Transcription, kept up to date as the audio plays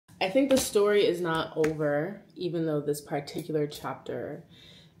I think the story is not over, even though this particular chapter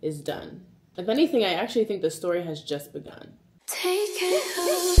is done. If anything, I actually think the story has just begun. Take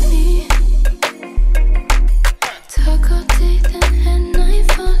it of me. Talk all day, then at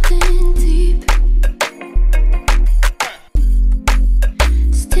night, falling deep.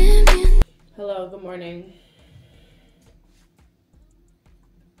 Hello, good morning.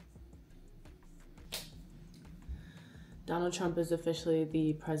 Donald Trump is officially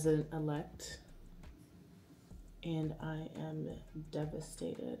the president-elect, and I am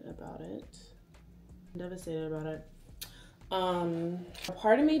devastated about it. A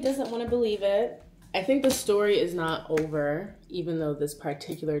part of me doesn't want to believe it. I think the story is not over, even though this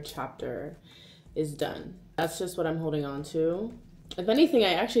particular chapter is done. That's just what I'm holding on to. If anything,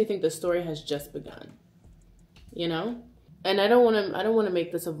 I actually think the story has just begun, you know? And I don't want to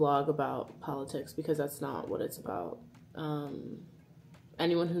make this a vlog about politics, because that's not what it's about.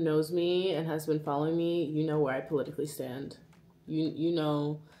 Anyone who knows me and has been following me, you know where I politically stand. You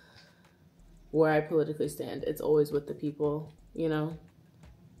know where I politically stand. It's always with the people, you know?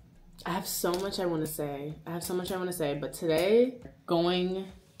 I have so much I want to say. But today, going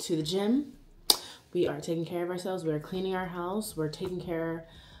to the gym. We are taking care of ourselves. We are cleaning our house. We're taking care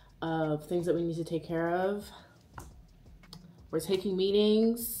of things that we need to take care of. We're taking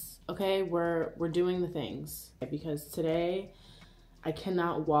meetings, okay? We're doing the things. Because today, I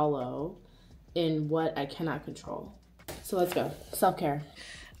cannot wallow in what I cannot control. So let's go. Self-care.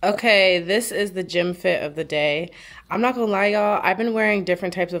 Okay, this is the gym fit of the day. I'm not gonna lie, y'all. I've been wearing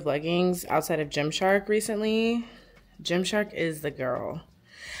different types of leggings outside of Gymshark recently. Gymshark is the girl.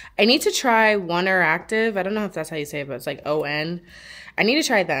 I need to try Oner Active. I don't know if that's how you say it, but it's like O-N. I need to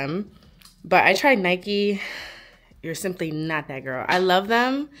try them. But I tried Nike. You're simply not that girl. I love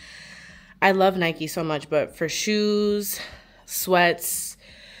them. I love Nike so much, but for shoes, sweats,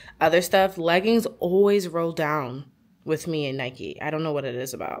 other stuff, leggings always roll down with me in Nike. I don't know what it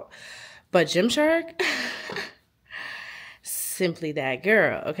is about. But Gymshark, simply that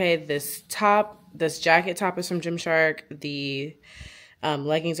girl. Okay, this jacket top is from Gymshark. The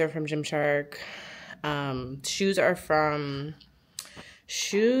leggings are from Gymshark. Shoes are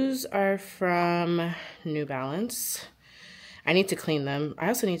from New Balance. I need to clean them. I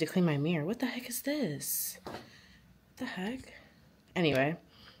also need to clean my mirror. What the heck is this? What the heck? Anyway.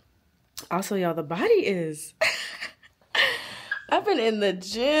 Also, y'all, the body is... I've been in the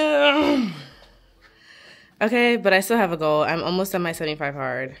gym. Okay, but I still have a goal. I'm almost on my 75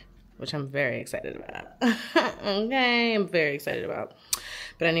 hard, which I'm very excited about. Okay, I'm very excited about.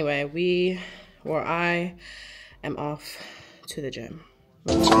 But anyway, I am off to the gym.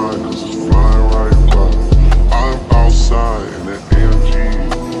 I'm outside in the AMG,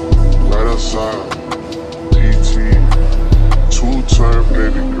 right outside, GT, two-turn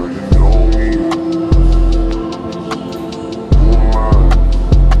baby girl, you know me. Who am I?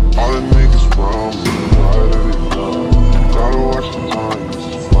 All the niggas round me, right at it now. Gotta watch the time, cause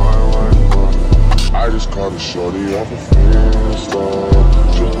it's flying right by. I just caught a shorty off a Finsta,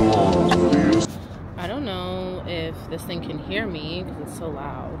 just blew on a hoodie. I don't know if this thing can hear me because it's so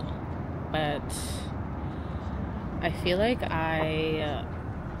loud, but I feel like I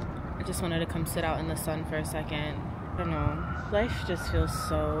just wanted to come sit out in the sun for a second. I don't know. Life just feels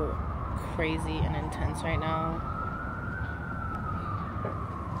so crazy and intense right now.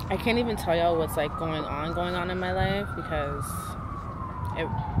 I can't even tell y'all what's like going on in my life, because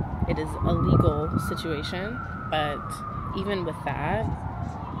it is a legal situation. But even with that,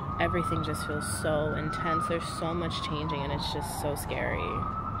 everything just feels so intense. There's so much changing, and it's just so scary.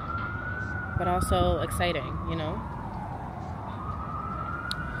 But also exciting, you know?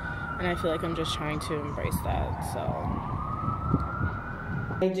 And I feel like I'm just trying to embrace that, so.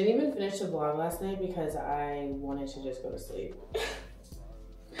 I didn't even finish the vlog last night because I wanted to just go to sleep.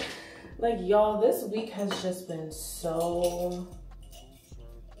 Like, y'all, this week has just been so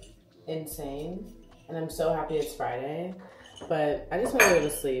insane. And I'm so happy it's Friday. But I just want to go to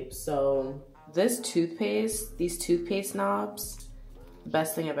sleep. So these toothpaste knobs,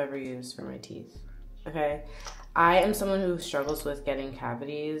 best thing I've ever used for my teeth. Okay, I am someone who struggles with getting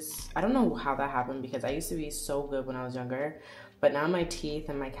cavities. I don't know how that happened, because I used to be so good when I was younger, but now my teeth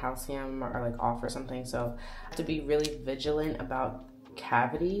and my calcium are like off or something. So I have to be really vigilant about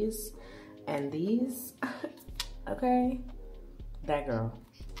cavities. And these, okay, that girl.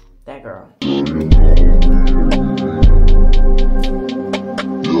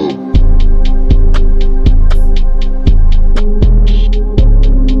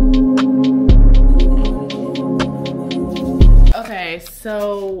 Okay,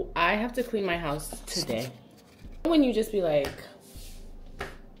 so I have to clean my house today. When you just be like,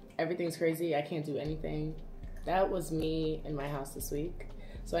 Everything's crazy. I can't do anything. That was me in my house this week.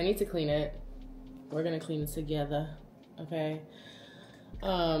 So I need to clean it. We're gonna clean it together, okay?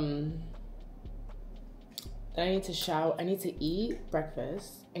 Then I need to shower. I need to eat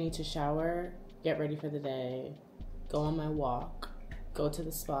breakfast. I need to shower, get ready for the day, go on my walk, go to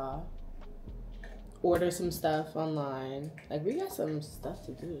the spa, order some stuff online. Like, we got some stuff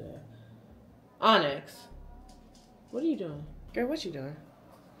to do there. Onyx, what are you doing? Girl, what you doing?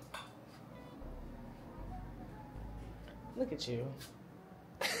 Look at you.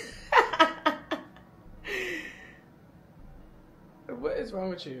 What is wrong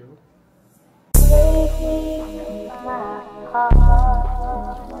with you?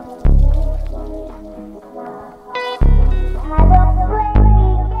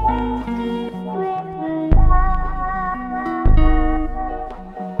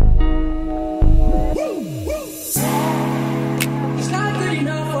 It's not good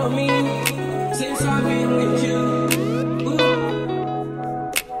enough for me since I've been with you.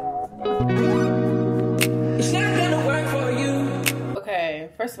 It's not gonna work for you. Okay,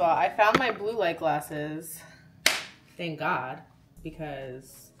 first of all, I found my blue light glasses. Thank God,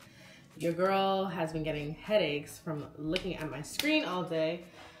 because your girl has been getting headaches from looking at my screen all day.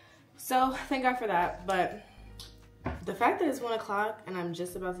 So thank God for that. But the fact that it's 1 o'clock and I'm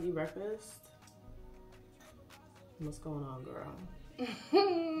just about to eat breakfast, what's going on, girl?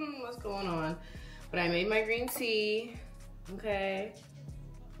 What's going on? But I made my green tea, okay?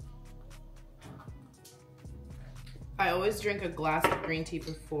 I always drink a glass of green tea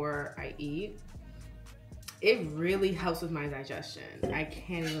before I eat. It really helps with my digestion. I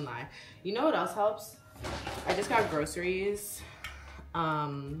can't even lie. You know what else helps? I just got groceries.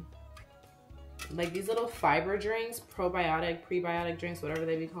 Like these little fiber drinks, probiotic, prebiotic drinks, whatever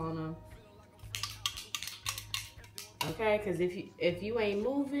they be calling them. Okay, because if you ain't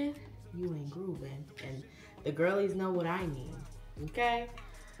moving, you ain't grooving. And the girlies know what I mean, okay?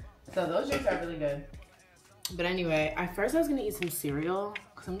 So those drinks are really good. But anyway, at first I was gonna eat some cereal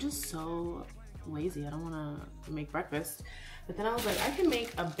because I'm just so lazy. I don't wanna make breakfast. But then I was like, I can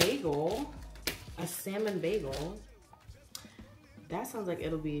make a bagel, a salmon bagel. That sounds like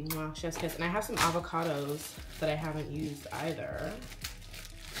it'll be mwah, chef's kiss. And I have some avocados that I haven't used either.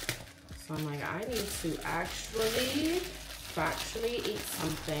 So I'm like, I need to factually eat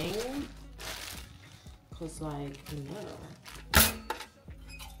something. Cause like, no.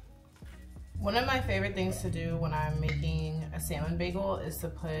 One of my favorite things to do when I'm making a salmon bagel is to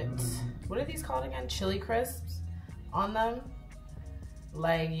put, what are these called again? Chili crisps on them.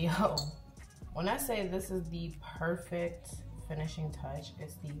 Like, yo, when I say this is the perfect finishing touch,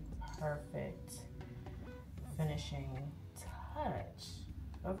 it's the perfect finishing touch.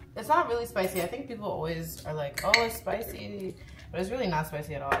 It's not really spicy. I think people always are like, oh, it's spicy, but it's really not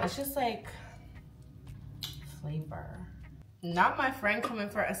spicy at all. It's just like flavor. Not my friend coming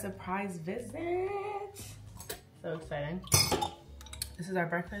for a surprise visit. So exciting. This is our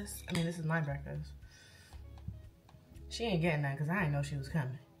breakfast. I mean, this is my breakfast. She ain't getting that because I didn't know she was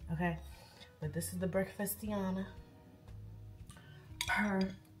coming, okay? But this is the breakfast, Tiana. Her.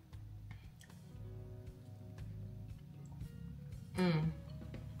 Oh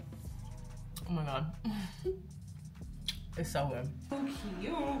my God. It's so good. So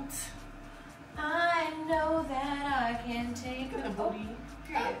cute. I know that I can take Look at the booty.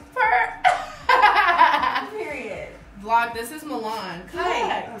 Period. Vlog, this is Milan.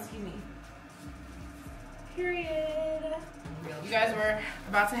 Hi. Oh, excuse me. Period. You guys were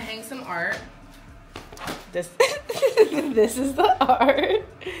about to hang some art. This this is the art.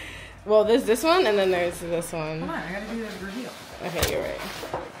 Well, there's this one and then there's this one. Come on, I gotta do the reveal. Okay, you're right.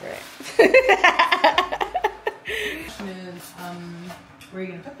 You're right. Where are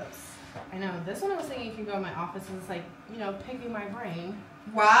you gonna put those? I know. This one I was thinking you can go in my office and it's like, you know, picking my brain.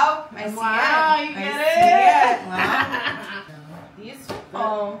 Wow, I see Wow, it. you get I it?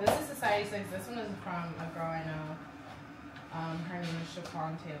 Wow. This is Society 6. This one is from a girl I know. Her name is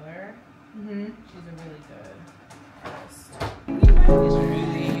Chiffon Taylor. She's a really good artist.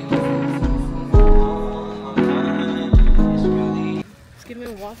 It's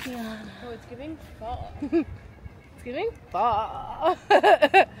giving walking on. Oh, it's giving fall. It's giving fall.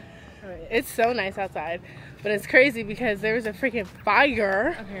 It's so nice outside, but it's crazy because there was a freaking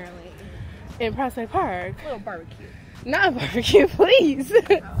fire Apparently. in Prospect Park. A little barbecue. Not a barbecue, please.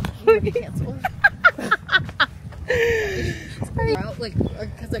 Cancel. Like,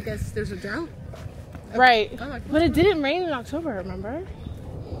 because I guess there's a drought. Right. Oh, But it didn't rain in October, remember?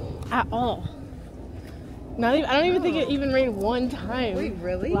 At all. Not even. I don't even think it even rained one time. Wait,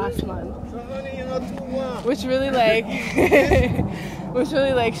 really? Last month. Which really like which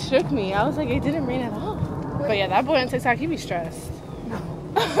really like shook me. I was like, it didn't rain at all. But yeah, that boy on TikTok, he be stressed.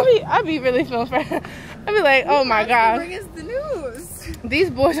 I be really feeling for him. I be like, oh my god. Bring us the news. These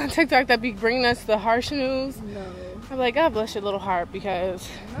boys on TikTok that be bringing us the harsh news. No. I'm like, God bless your little heart, because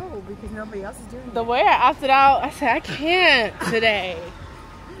Nobody else is doing it. the way I opted out, I said, I can't today.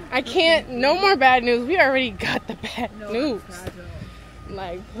 I can't. No more bad news. We already got the bad news.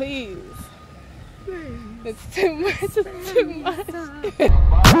 Like, please. It's too much. It's too much.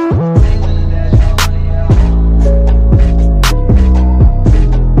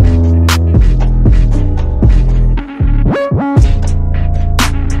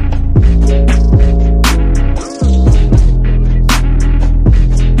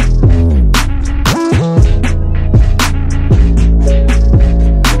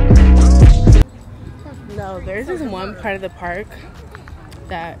 There's this one part of the park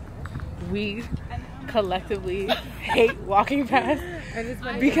that we collectively hate walking past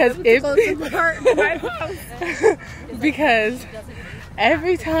because because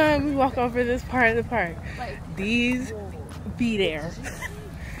every time we walk over this part of the park, these be there.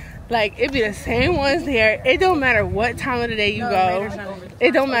 Like, it be the same ones there. It don't matter what time of the day you go.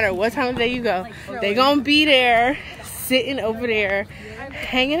 It don't matter what time of the day you go. They gonna be there, sitting over there,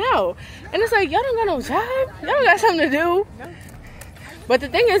 hanging out. And it's like, y'all don't got no job. Y'all don't got something to do. But the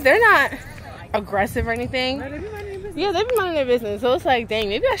thing is, they're not aggressive or anything. Yeah, they be minding their business. So it's like, dang,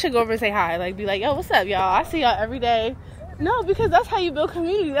 maybe I should go over and say hi. Like, be like, yo, what's up, y'all? I see y'all every day. No, because that's how you build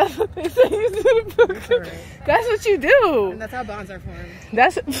community. That's what they say you do to build community. That's what you do. And that's how bonds are formed.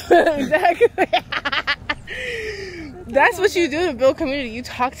 That's exactly. That's what you do to build community. You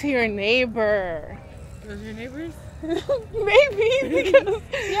talk to your neighbor. Those are your neighbors? Maybe, because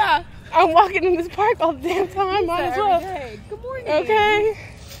yeah, I'm walking in this park all the damn time. Might as well. Good morning. Okay.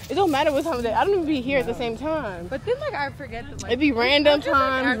 It don't matter what time of day. I don't even be here at the same time. But then, like, I forget that, like, it be random just,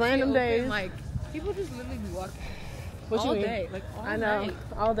 times, like, random open, days. Like, people just literally be walking what all you mean? day, like all I know, night.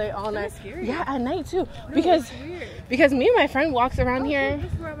 all day, all night. Scary. Yeah, at night too. No, because it's weird. because me and my friend walks around here.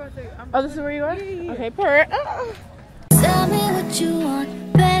 This is where I'm about to, Oh, this is where you are? Yeah. Okay, per. Tell me what you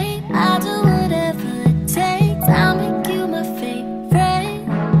want, babe. I'll do whatever it takes. I'll make you my favorite.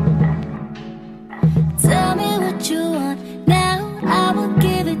 Tell me what you want now. I will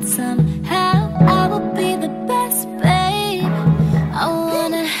give it somehow. I will be the best, babe. I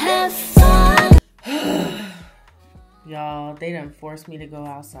wanna have fun. Y'all, they done forced me to go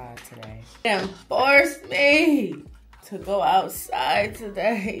outside today. They done forced me to go outside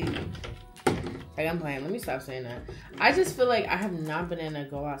today. Like, I'm playing. Let me stop saying that. I just feel like I have not been in a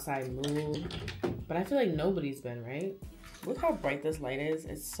go outside mood. But I feel like nobody's been, right? Look how bright this light is.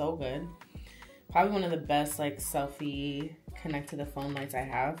 It's so good. Probably one of the best, like, selfie connect to the phone lights I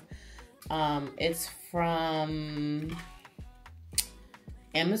have. It's from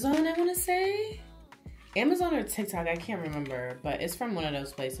Amazon, I want to say. Amazon or TikTok, I can't remember. But it's from one of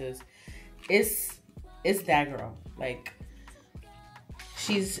those places. It's that girl. Like,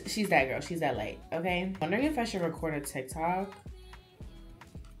 she's that girl. She's that light, okay? Wondering if I should record a TikTok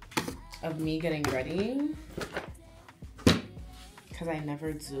of me getting ready, because I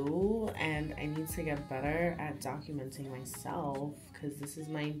never do, and I need to get better at documenting myself, because this is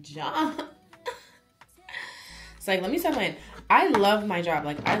my job. It's like, let me stop playing. I love my job.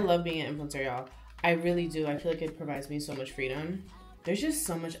 Like, I love being an influencer, y'all. I really do. I feel like it provides me so much freedom. There's just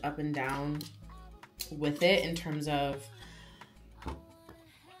so much up and down with it in terms of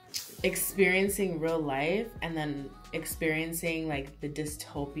experiencing real life and then experiencing like the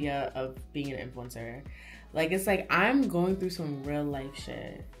dystopia of being an influencer. Like, it's like I'm going through some real life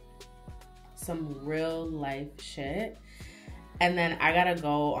shit. Some real life shit. And then I gotta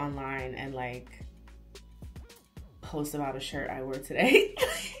go online and like post about a shirt I wore today.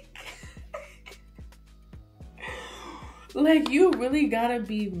 Like, you really gotta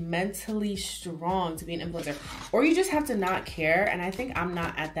be mentally strong to be an influencer, or you just have to not care. And I think I'm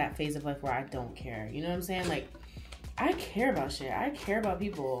not at that phase of life where I don't care. You know what I'm saying? Like, I care about shit. I care about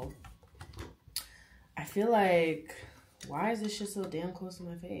people. I feel like, why is this shit so damn close to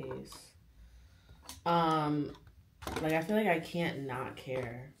my face? Like, I feel like I can't not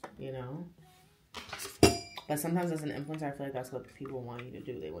care, you know? But sometimes as an influencer, I feel like that's what people want you to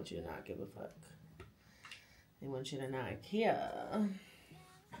do. They want you to not give a fuck. They want you to not care.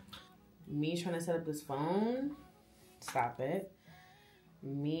 Me trying to set up this phone. Stop it.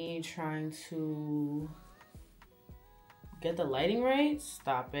 Me trying to get the lighting right.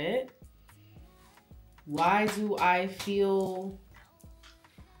 Stop it. Why do I feel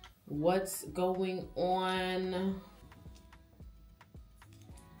what's going on?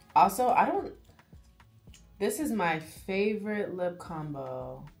 Also, This is my favorite lip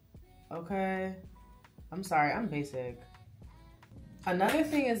combo. Okay? I'm sorry, I'm basic. Another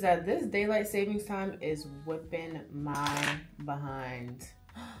thing is that this daylight savings time is whipping my behind.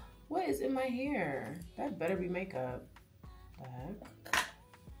 What is in my hair? That better be makeup. The heck?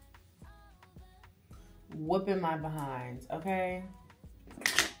 Whipping my behind, okay?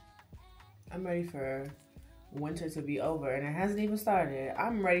 I'm ready for winter to be over, and it hasn't even started.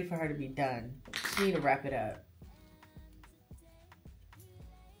 I'm ready for her to be done. She need to wrap it up.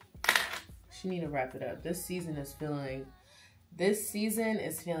 She need to wrap it up. This season is feeling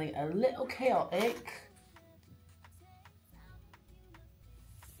a little chaotic.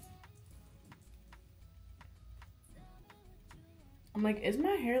 I'm like, is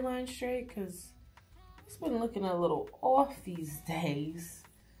my hairline straight? Because it's been looking a little off these days.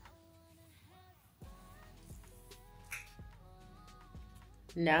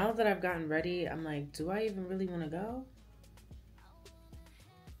 Now that I've gotten ready, I'm like, do I even really want to go?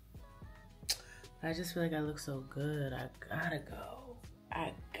 I just feel like I look so good. I gotta go.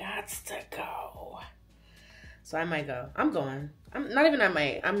 I gots to go. So I might go. I'm going. I'm not even I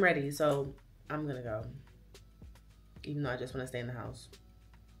might. I'm ready, so I'm gonna go. Even though I just want to stay in the house.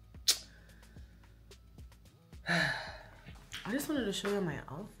 I just wanted to show you my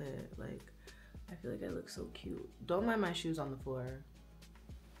outfit. Like, I feel like I look so cute. Don't mind my shoes on the floor.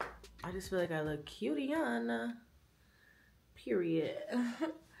 I just feel like I look cutie-on. Period.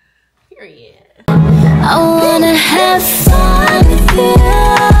 Period. I wanna have fun with you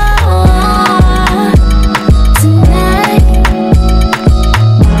tonight.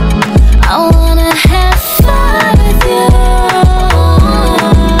 I wanna have fun with you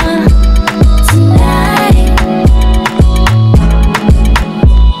tonight.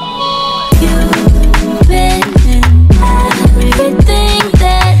 You've been everything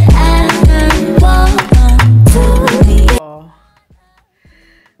that I want to be.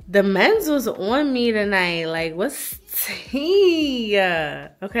 The men's was on me tonight. Like, what's tea?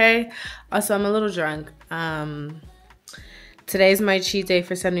 Okay. Also, I'm a little drunk. Today's my cheat day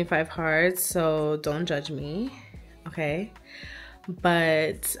for 75 hard, so don't judge me. Okay.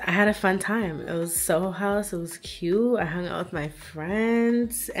 But I had a fun time. It was Soho House. It was cute. I hung out with my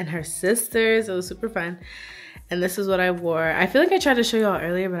friends and her sisters. It was super fun. And this is what I wore. I feel like I tried to show y'all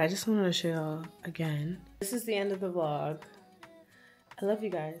earlier, but I just wanted to show y'all again. This is the end of the vlog. I love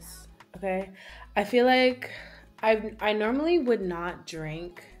you guys, okay? I feel like I normally would not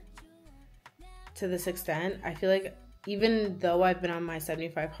drink to this extent. I feel like even though I've been on my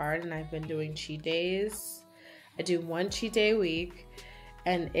 75 hard and I've been doing cheat days, I do one cheat day a week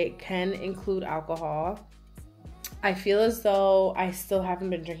and it can include alcohol. I feel as though I still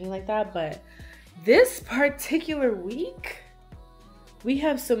haven't been drinking like that, but this particular week, we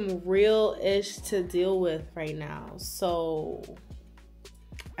have some real ish to deal with right now. So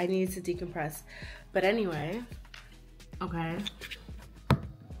I need to decompress. But anyway, okay.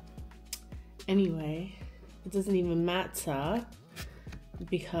 Anyway, it doesn't even matter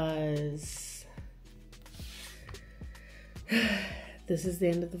because this is the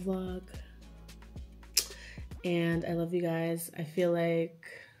end of the vlog. And I love you guys. I feel like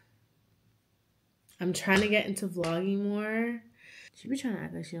I'm trying to get into vlogging more. She be trying to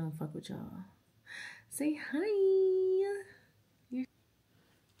act like she don't fuck with y'all. Say hi.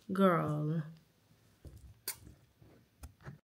 Girl.